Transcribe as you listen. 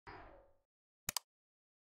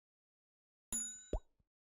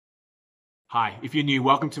Hi, if you're new,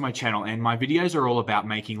 welcome to my channel, and my videos are all about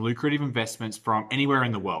making lucrative investments from anywhere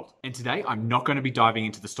in the world. And today, I'm not going to be diving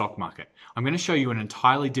into the stock market. I'm going to show you an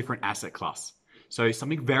entirely different asset class. So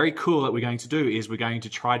something very cool that we're going to do is we're going to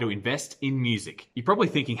try to invest in music. You're probably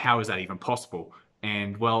thinking, how is that even possible?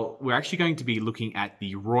 And well, we're actually going to be looking at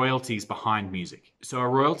the royalties behind music. So a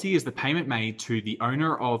royalty is the payment made to the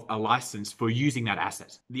owner of a license for using that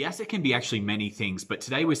asset. The asset can be actually many things, but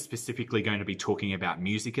today we're specifically going to be talking about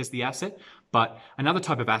music as the asset. But another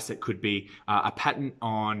type of asset could be a patent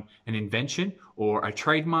on an invention or a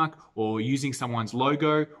trademark or using someone's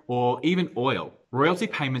logo or even oil. Royalty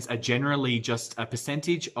payments are generally just a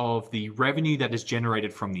percentage of the revenue that is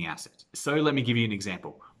generated from the asset. So let me give you an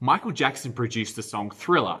example. Michael Jackson produced the song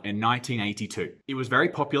Thriller in 1982. It was very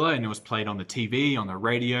popular and it was played on the TV, on the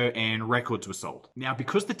radio, and records were sold. Now,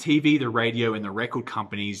 because the TV, the radio, and the record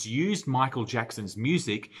companies used Michael Jackson's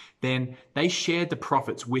music, then they shared the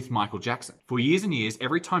profits with Michael Jackson. For years and years,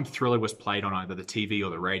 every time Thriller was played on either the TV or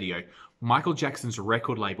the radio, Michael Jackson's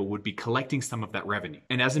record label would be collecting some of that revenue.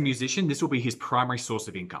 And as a musician, this will be his primary source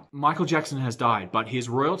of income. Michael Jackson has died, but his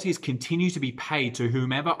royalties continue to be paid to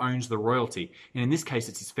whomever owns the royalty. And in this case,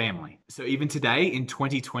 it's his family. So even today, in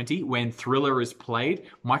 2020, when Thriller is played,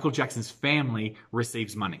 Michael Jackson's family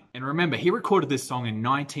receives money. And remember, he recorded this song in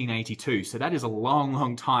 1982, so that is a long,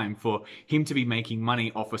 long time for him to be making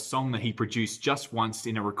money off a song that he produced just once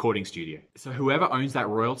in a recording studio. So whoever owns that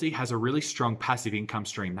royalty has a really strong passive income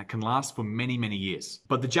stream that can last for many, many years.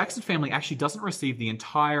 But the Jackson family actually doesn't receive the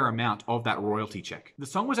entire amount of that royalty check. The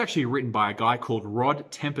song was actually written by a guy called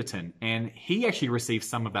Rod Temperton, and he actually receives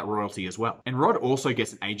some of that royalty as well. And Rod also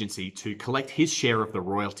gets an agency to collect his share of the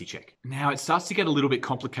royalty check. Now, it starts to get a little bit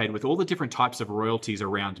complicated with all the different types of royalties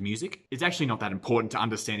around music. It's actually not that important to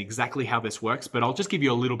understand exactly how this works, but I'll just give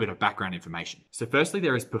you a little bit of background information. So firstly,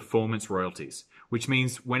 there is performance royalties, which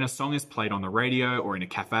means when a song is played on the radio or in a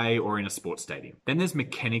cafe or in a sports stadium. Then there's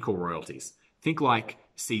mechanical royalties. Think like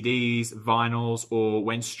CDs, vinyls, or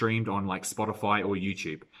when streamed on like Spotify or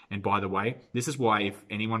YouTube. And by the way, this is why if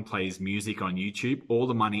anyone plays music on YouTube, all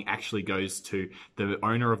the money actually goes to the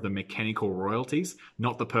owner of the mechanical royalties,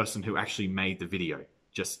 not the person who actually made the video.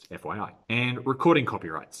 Just FYI. And recording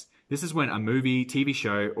copyrights. This is when a movie, TV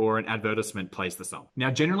show, or an advertisement plays the song. Now,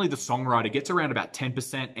 generally the songwriter gets around about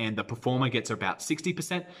 10% and the performer gets about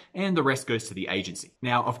 60% and the rest goes to the agency.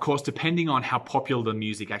 Now, of course, depending on how popular the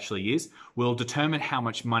music actually is, will determine how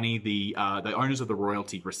much money the owners of the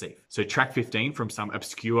royalty receive. So track 15 from some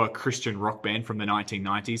obscure Christian rock band from the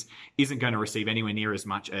 1990s isn't going to receive anywhere near as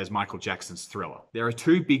much as Michael Jackson's Thriller. There are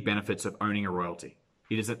two big benefits of owning a royalty.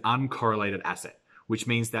 It is an uncorrelated asset, which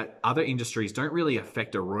means that other industries don't really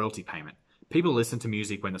affect a royalty payment. People listen to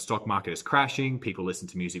music when the stock market is crashing. People listen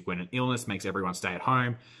to music when an illness makes everyone stay at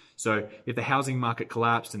home. So if the housing market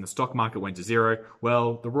collapsed and the stock market went to zero,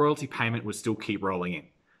 well, the royalty payment would still keep rolling in.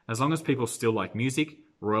 As long as people still like music,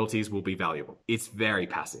 royalties will be valuable. It's very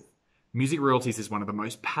passive. Music royalties is one of the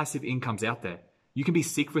most passive incomes out there. You can be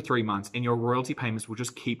sick for 3 months and your royalty payments will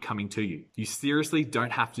just keep coming to you. You seriously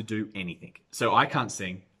don't have to do anything. So I can't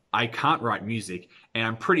sing. I can't write music, and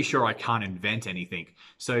I'm pretty sure I can't invent anything.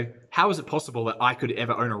 So how is it possible that I could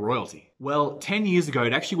ever own a royalty? Well, 10 years ago,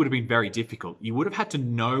 it actually would have been very difficult. You would have had to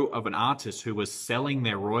know of an artist who was selling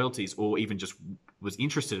their royalties or even just was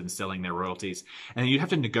interested in selling their royalties, and you'd have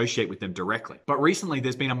to negotiate with them directly. But recently,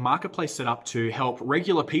 there's been a marketplace set up to help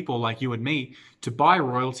regular people like you and me to buy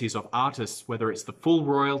royalties of artists, whether it's the full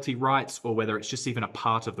royalty rights or whether it's just even a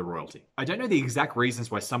part of the royalty. I don't know the exact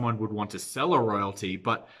reasons why someone would want to sell a royalty,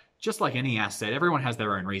 but just like any asset, everyone has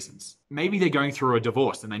their own reasons. Maybe they're going through a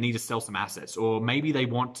divorce and they need to sell some assets, or maybe they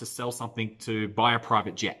want to sell something to buy a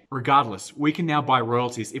private jet. Regardless, we can now buy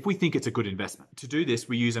royalties if we think it's a good investment. To do this,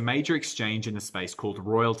 we use a major exchange in the space called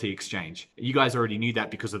Royalty Exchange. You guys already knew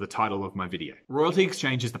that because of the title of my video. Royalty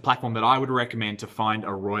Exchange is the platform that I would recommend to find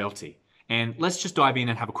a royalty. And let's just dive in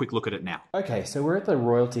and have a quick look at it now. Okay, so we're at the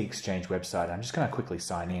Royalty Exchange website. I'm just going to quickly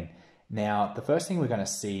sign in. Now, the first thing we're going to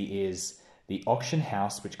see is the auction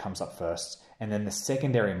house, which comes up first, and then the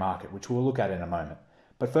secondary market, which we'll look at in a moment.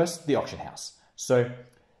 But first, the auction house. So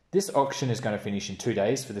this auction is going to finish in 2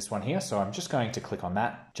 days for this one here, so I'm just going to click on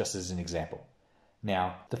that just as an example.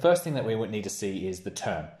 Now, the first thing that we would need to see is the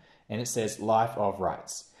term, and it says life of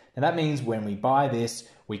rights. And that means when we buy this,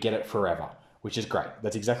 we get it forever, which is great.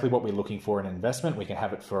 That's exactly what we're looking for in an investment. We can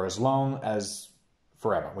have it for as long as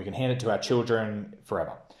forever. We can hand it to our children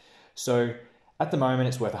forever. So at the moment,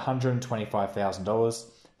 it's worth $125,000.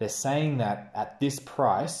 They're saying that at this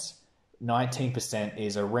price, 19%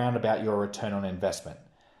 is around about your return on investment.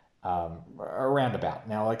 Around about.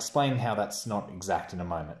 Now, I'll explain how that's not exact in a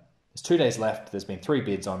moment. There's 2 days left. There's been 3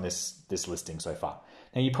 bids on this listing so far.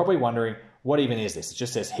 Now you're probably wondering, what even is this? It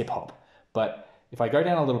just says hip hop. But if I go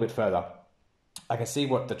down a little bit further, I can see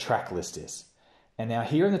what the track list is. And now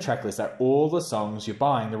here in the track list are all the songs you're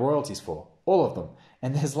buying the royalties for, all of them.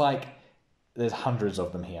 And there's hundreds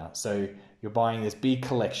of them here. So you're buying this big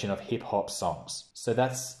collection of hip hop songs. So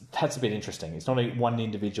that's a bit interesting. It's not one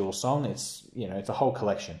individual song. It's a whole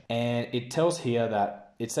collection. And it says here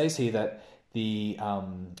that the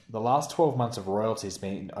last 12 months of royalties have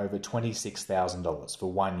been over $26,000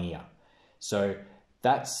 for 1 year. So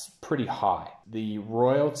that's pretty high. The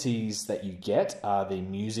royalties that you get are the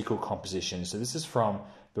musical composition. So this is from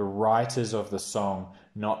the writers of the song,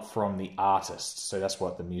 not from the artist. So that's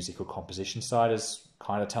what the musical composition side is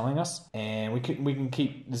kind of telling us. And we can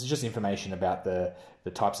keep, this is just information about the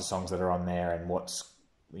types of songs that are on there and what's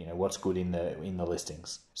good in the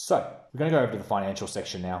listings. So we're going to go over to the financial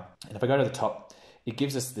section now. And if I go to the top, it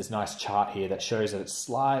gives us this nice chart here that shows that it's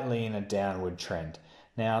slightly in a downward trend.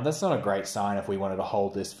 Now, that's not a great sign if we wanted to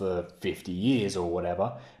hold this for 50 years or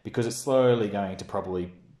whatever, because it's slowly going to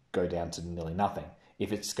probably go down to nearly nothing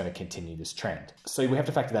if it's going to continue this trend. So we have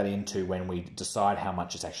to factor that into when we decide how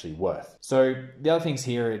much it's actually worth. So the other things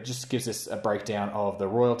here, it just gives us a breakdown of the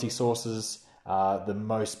royalty sources, the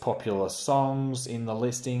most popular songs in the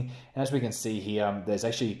listing. And as we can see here, there's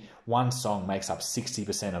actually one song makes up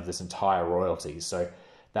 60% of this entire royalties. So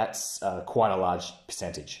that's quite a large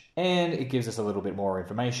percentage. And it gives us a little bit more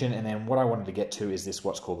information. And then what I wanted to get to is this,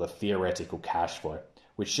 what's called the theoretical cash flow,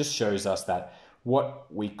 which just shows us that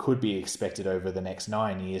what we could be expected over the next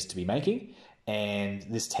 9 years to be making. And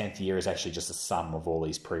this 10th year is actually just a sum of all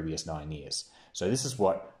these previous 9 years. So this is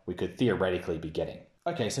what we could theoretically be getting.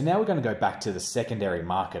 Okay, so now we're going to go back to the secondary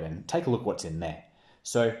market and take a look what's in there.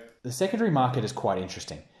 So the secondary market is quite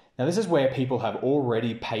interesting. Now this is where people have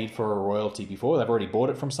already paid for a royalty before. They've already bought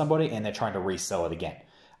it from somebody and they're trying to resell it again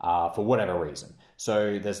for whatever reason.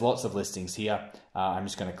 So there's lots of listings here. I'm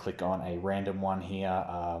just going to click on a random one here.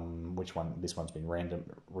 Which one? This one's been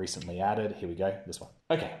recently added. Here we go, this one.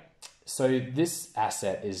 Okay, so this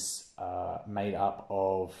asset is made up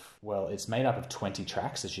of 20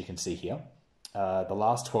 tracks, as you can see here. The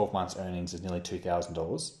last 12 months earnings is nearly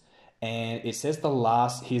 $2,000. And it says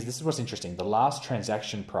this is what's interesting. The last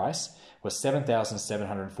transaction price was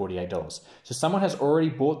 $7,748. So someone has already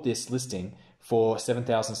bought this listing for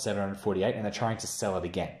 $7,748 and they're trying to sell it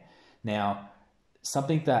again. Now,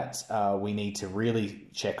 something that we need to really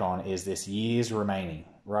check on is this years remaining,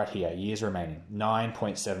 right here, years remaining,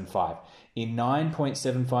 9.75. In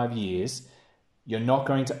 9.75 years, you're not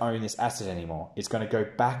going to own this asset anymore. It's going to go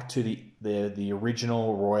back to the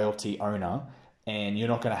original royalty owner and you're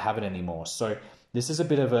not going to have it anymore. So this is a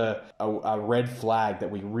bit of a red flag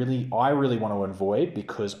that I really want to avoid,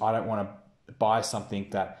 because I don't want to buy something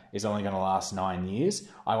that is only going to last 9 years.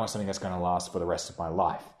 I want something that's going to last for the rest of my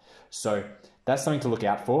life. So that's something to look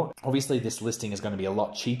out for. Obviously, this listing is going to be a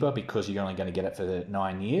lot cheaper because you're only going to get it for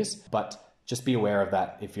 9 years, but just be aware of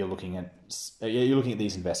that if you're looking at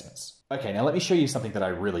these investments. Okay, now let me show you something that I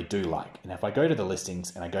really do like. And if I go to the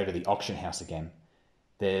listings and I go to the auction house again,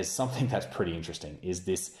 there's something that's pretty interesting, is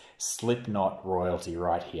this Slipknot royalty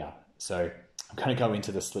right here. So I'm going to go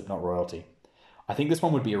into the Slipknot royalty. I think this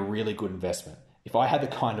one would be a really good investment. If I had the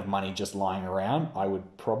kind of money just lying around, I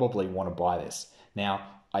would probably want to buy this. Now,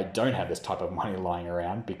 I don't have this type of money lying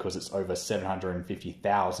around because it's over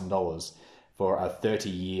 $750,000 for a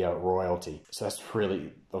 30-year royalty. So that's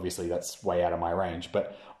obviously that's way out of my range.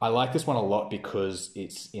 But I like this one a lot because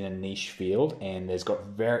it's in a niche field and they got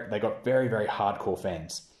very, very hardcore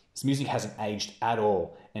fans. This music hasn't aged at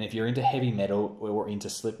all. And if you're into heavy metal or into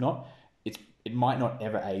Slipknot, it might not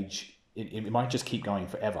ever age. It might just keep going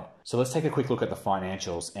forever. So let's take a quick look at the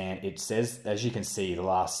financials. And it says, as you can see, the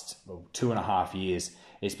last 2.5 years,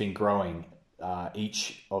 it's been growing.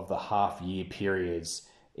 Each of the half-year periods,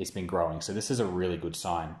 it's been growing. So this is a really good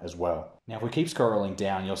sign as well. Now, if we keep scrolling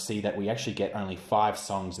down, you'll see that we actually get only 5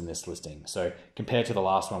 songs in this listing. So compared to the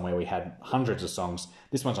last one where we had hundreds of songs,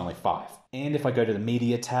 this one's only 5. And if I go to the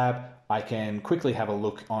media tab, I can quickly have a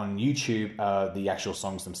look on YouTube, the actual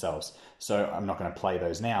songs themselves. So I'm not going to play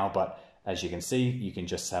those now, but as you can see, you can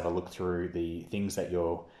just have a look through the things that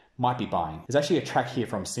you might be buying. There's actually a track here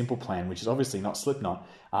from Simple Plan, which is obviously not Slipknot.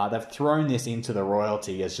 They've thrown this into the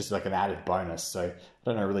royalty as just like an added bonus. So I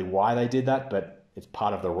don't know really why they did that, but it's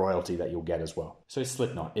part of the royalty that you'll get as well. So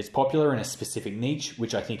Slipknot, it's popular in a specific niche,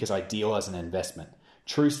 which I think is ideal as an investment.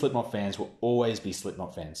 True Slipknot fans will always be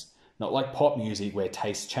Slipknot fans. Not like pop music where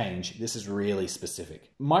tastes change, this is really specific.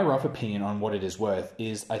 My rough opinion on what it is worth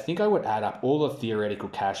is I think I would add up all the theoretical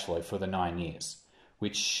cash flow for the 9 years.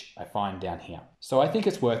 which I find down here. So I think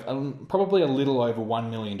it's worth probably a little over $1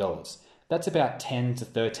 million. That's about 10 to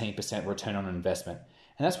 13% return on investment.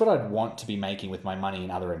 And that's what I'd want to be making with my money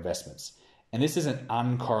in other investments. And this is an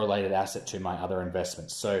uncorrelated asset to my other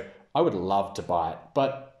investments. So I would love to buy it,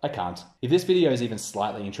 but I can't. If this video is even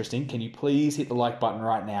slightly interesting, can you please hit the like button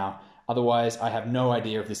right now? Otherwise, I have no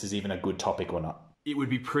idea if this is even a good topic or not. It would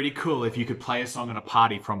be pretty cool if you could play a song at a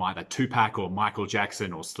party from either Tupac or Michael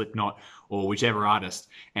Jackson or Slipknot or whichever artist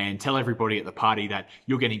and tell everybody at the party that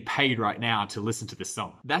you're getting paid right now to listen to this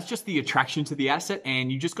song. That's just the attraction to the asset,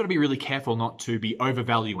 and you just got to be really careful not to be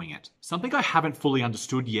overvaluing it. Something I haven't fully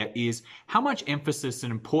understood yet is how much emphasis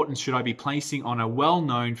and importance should I be placing on a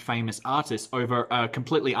well-known famous artist over a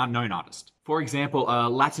completely unknown artist? For example, a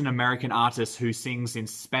Latin American artist who sings in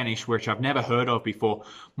Spanish, which I've never heard of before,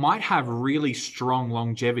 might have really strong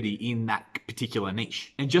longevity in that particular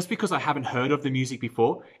niche. And just because I haven't heard of the music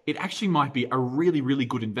before, it actually might be a really, really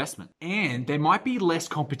good investment. And there might be less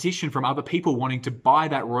competition from other people wanting to buy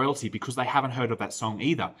that royalty because they haven't heard of that song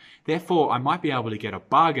either. Therefore, I might be able to get a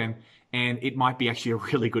bargain, and it might be actually a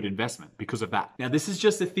really good investment because of that. Now, this is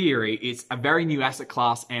just a theory. It's a very new asset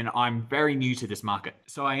class, and I'm very new to this market.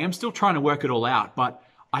 So I am still trying to work it all out, but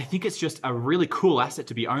I think it's just a really cool asset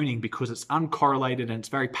to be owning because it's uncorrelated and it's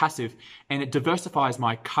very passive, and it diversifies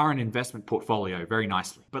my current investment portfolio very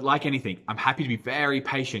nicely. But like anything, I'm happy to be very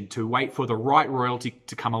patient to wait for the right royalty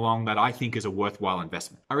to come along that I think is a worthwhile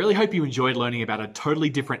investment. I really hope you enjoyed learning about a totally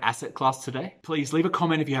different asset class today. Please leave a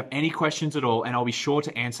comment if you have any questions at all, and I'll be sure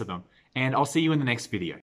to answer them. And I'll see you in the next video.